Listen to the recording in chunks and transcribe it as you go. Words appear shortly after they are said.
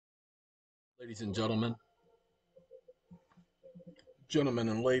Ladies and gentlemen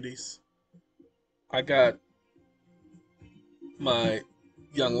and ladies, I got my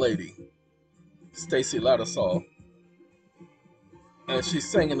young lady, Stacy Lattisall, and she's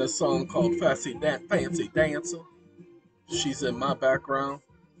singing a song called Fancy Dancer. She's in my background.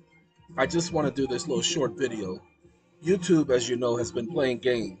 I just want to do this little short video. YouTube, as you know, has been playing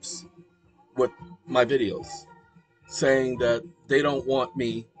games with my videos, saying that they don't want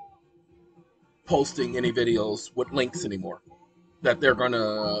me posting any videos with links anymore, that they're going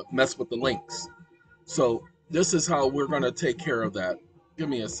to mess with the links. So this is how we're going to take care of that. Give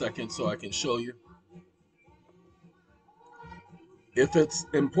me a second so I can show you. If it's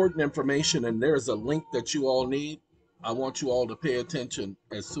important information and there's a link that you all need, I want you all to pay attention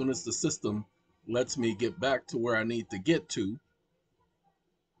as soon as the system lets me get back to where I need to get to.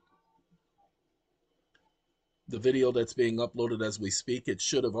 The video that's being uploaded as we speak, it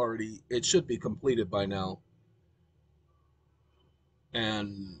should be completed by now.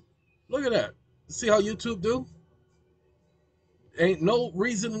 And look at that. See how YouTube do? Ain't no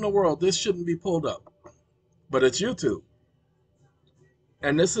reason in the world this shouldn't be pulled up. But it's YouTube.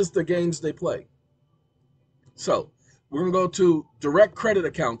 And this is the games they play. So we're going to go to direct credit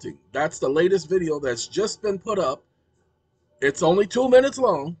accounting. That's the latest video that's just been put up. It's only 2 minutes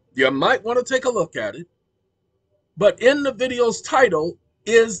long. You might want to take a look at it. But in the video's title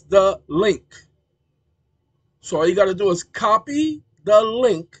is the link. So all you got to do is copy the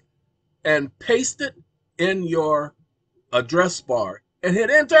link and paste it in your address bar and hit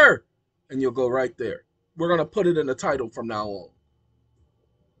enter. And you'll go right there. We're going to put it in the title from now on.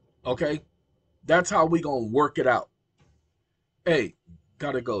 Okay? That's how we going to work it out. Hey,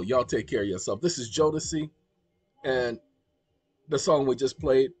 gotta go. Y'all take care of yourself. This is Jodeci, and the song we just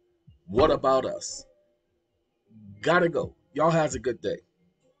played, What About Us? Gotta go. Y'all has a good day.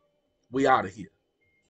 We out of here.